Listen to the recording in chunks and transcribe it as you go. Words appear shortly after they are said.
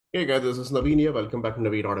Hey guys, this is Naveen here. Welcome back to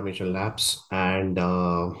Naveen Automation Labs. And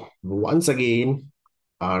once again,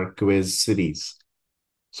 our quiz series.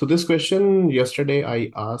 So this question, yesterday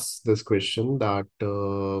I asked this question that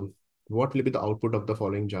what will be the output of the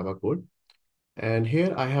following Java code? And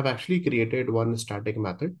here I have actually created one static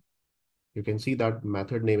method. You can see that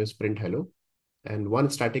method name is print hello and one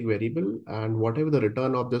static variable. And whatever the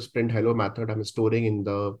return of this print hello method, I'm storing in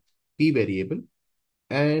the p variable.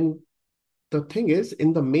 And the thing is,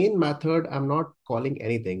 in the main method, I'm not calling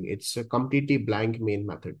anything. It's a completely blank main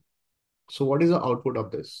method. So what is the output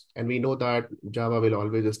of this? And we know that Java will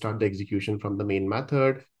always start the execution from the main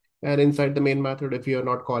method. And inside the main method, if you are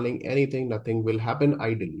not calling anything, nothing will happen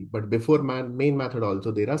ideally. But before main method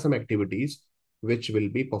also, there are some activities which will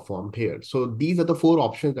be performed here. So these are the four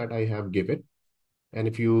options that I have given. And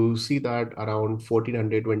if you see that around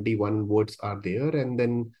 1421 votes are there, and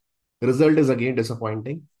then result is again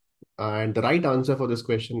disappointing. And the right answer for this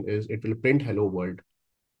question is it will print hello world,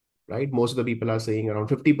 right? Most of the people are saying around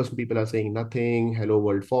 50% people are saying nothing, hello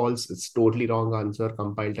world false. It's totally wrong answer.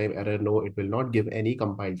 Compile time error. No, it will not give any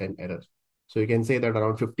compile time error. So you can say that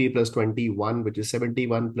around 50 plus 21, which is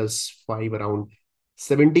 71 plus 5, around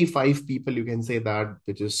 75 people, you can say that,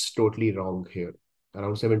 which is totally wrong here.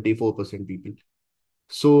 Around 74% people.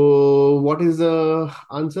 So what is the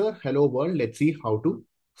answer? Hello world. Let's see how to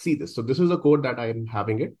see this. So this is the code that I am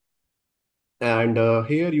having it. And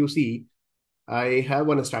here you see I have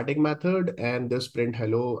one static method and this print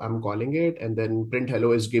hello, I'm calling it. And then print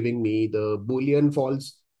hello is giving me the Boolean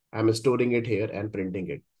false. I'm storing it here and printing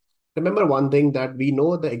it. Remember one thing that we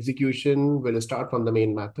know the execution will start from the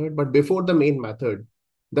main method, but before the main method,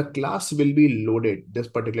 the class will be loaded, this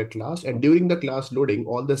particular class. And during the class loading,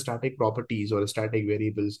 all the static properties or static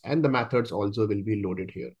variables and the methods also will be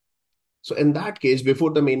loaded here. So in that case,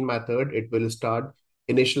 before the main method, it will start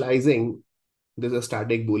initializing. There's a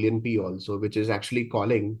static boolean p also, which is actually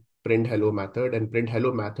calling print hello method, and print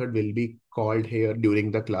hello method will be called here during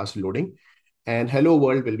the class loading, and hello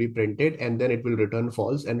world will be printed, and then it will return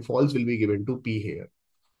false, and false will be given to p here,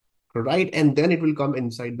 right? And then it will come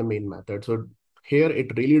inside the main method. So here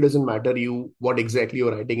it really doesn't matter you what exactly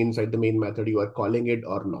you're writing inside the main method, you are calling it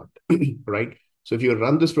or not, right? So if you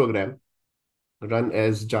run this program, run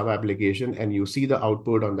as Java application, and you see the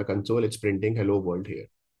output on the console, it's printing hello world here.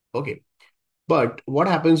 Okay. But what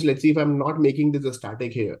happens, let's see if I'm not making this a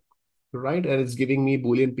static here, right? And it's giving me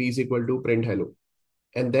Boolean p is equal to print hello.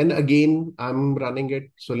 And then again, I'm running it.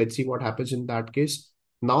 So let's see what happens in that case.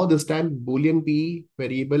 Now this time Boolean p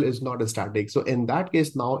variable is not a static. So in that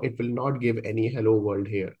case, now it will not give any hello world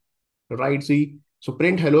here, right? See, so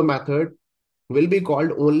print hello method will be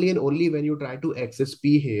called only and only when you try to access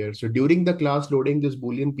p here. So during the class loading, this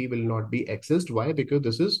Boolean p will not be accessed. Why? Because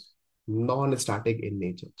this is non-static in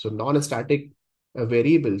nature. So non-static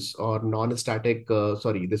variables or non-static,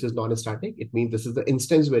 sorry, this is non-static. It means this is the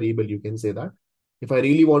instance variable. You can say that. If I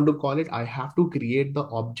really want to call it, I have to create the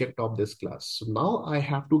object of this class. So now I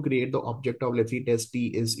have to create the object of, let's say, test t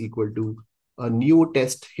is equal to a new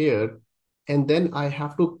test here. And then I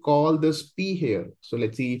have to call this p here. So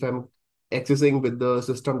let's see if I'm accessing with the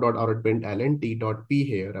system.out.println t.p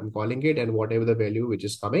here. I'm calling it, and whatever the value which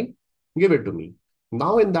is coming, give it to me.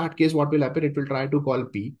 Now, in that case, what will happen? It will try to call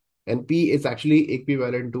p, and p is actually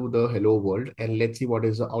equivalent to the hello world. And let's see what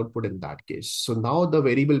is the output in that case. So now the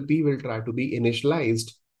variable p will try to be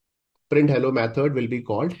initialized. Print hello method will be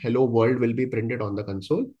called. Hello world will be printed on the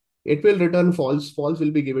console. It will return false. False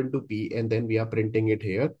will be given to p, and then we are printing it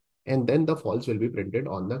here. And then the false will be printed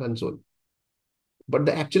on the console. But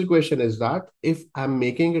the actual question is that if I'm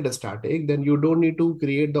making it a static, then you don't need to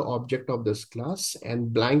create the object of this class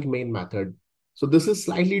and blank main method. So this is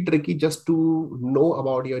slightly tricky just to know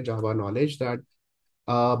about your Java knowledge that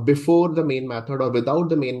before the main method or without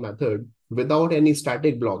the main method, without any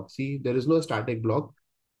static block, see, there is no static block,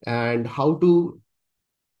 and how to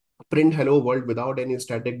print hello world without any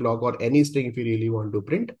static block or any string if you really want to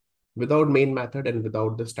print without main method and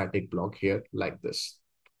without the static block here like this.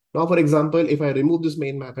 Now, for example, if I remove this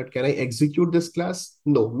main method, can I execute this class?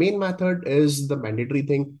 No, main method is the mandatory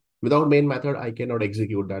thing. Without main method, I cannot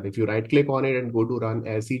execute that. If you right click on it and go to run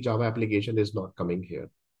as the Java application is not coming here,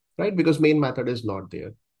 right? Because main method is not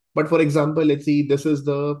there. But for example, let's see, this is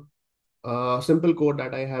the simple code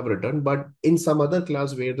that I have written, but in some other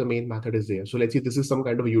class where the main method is there. So let's see, this is some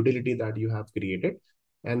kind of utility that you have created.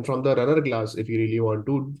 And from the runner class, if you really want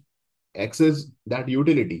to access that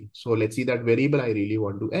utility. So let's see that variable I really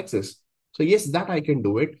want to access. So yes, that I can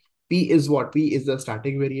do it. P is what? P is the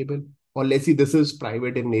static variable. Or let's see, this is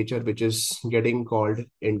private in nature, which is getting called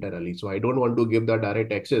internally. So I don't want to give the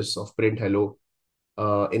direct access of print hello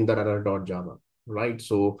in the runner.java. right?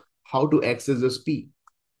 So how to access this P?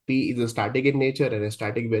 P is a static in nature, and a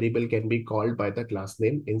static variable can be called by the class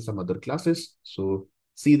name in some other classes. So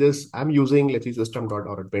see this, I'm using, let's see,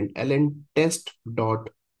 system.out.println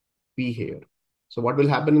test.p here. So what will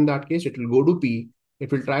happen in that case? It will go to P.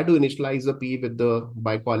 It will try to initialize the P with the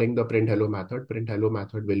by calling the print hello method. Print hello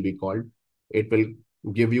method will be called. It will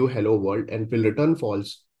give you hello world and will return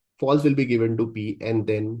false. False will be given to P, and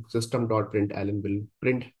then system.println will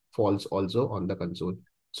print false also on the console.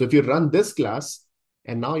 So if you run this class,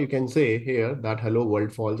 and now you can say here that hello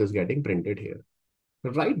world false is getting printed here.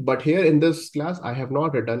 Right, but here in this class, I have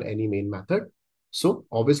not written any main method. So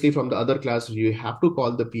obviously from the other class, you have to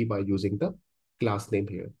call the P by using the class name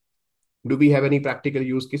here. Do we have any practical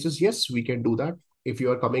use cases? Yes, we can do that. If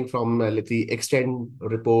you are coming from, let's say, extend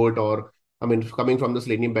report, or I mean, coming from the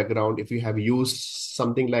Selenium background, if you have used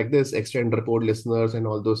something like this, extend report listeners and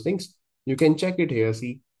all those things, you can check it here.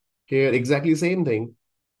 See here, exactly same thing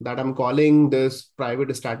that I'm calling this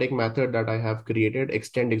private static method that I have created.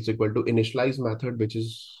 Extend is equal to initialize method, which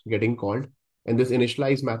is getting called. And this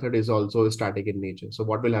initialize method is also static in nature. So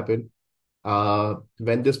what will happen?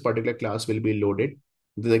 When this particular class will be loaded,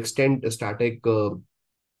 the extend static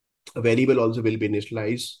variable also will be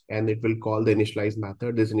initialized, and it will call the initialize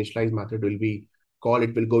method. This initialize method will be called,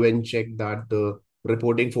 it will go and check that the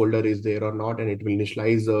reporting folder is there or not, and it will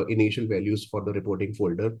initialize the initial values for the reporting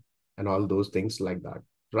folder and all those things like that,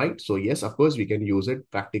 right? So yes, of course, we can use it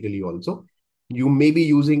practically also. You may be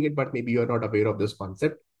using it, but maybe you're not aware of this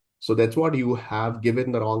concept. So that's what you have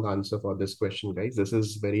given the wrong answer for this question, guys. This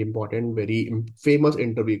is very important, very famous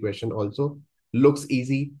interview question also. Looks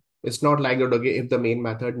easy. It's not like that, okay, if the main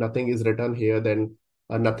method, nothing is written here, then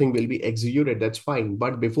nothing will be executed. That's fine.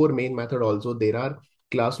 But before main method also, there are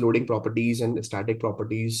class loading properties and static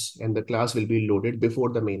properties, and the class will be loaded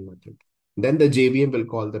before the main method. Then the JVM will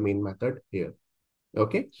call the main method here.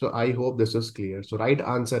 Okay, so I hope this is clear. So right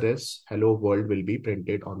answer is hello world will be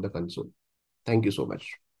printed on the console. Thank you so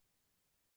much.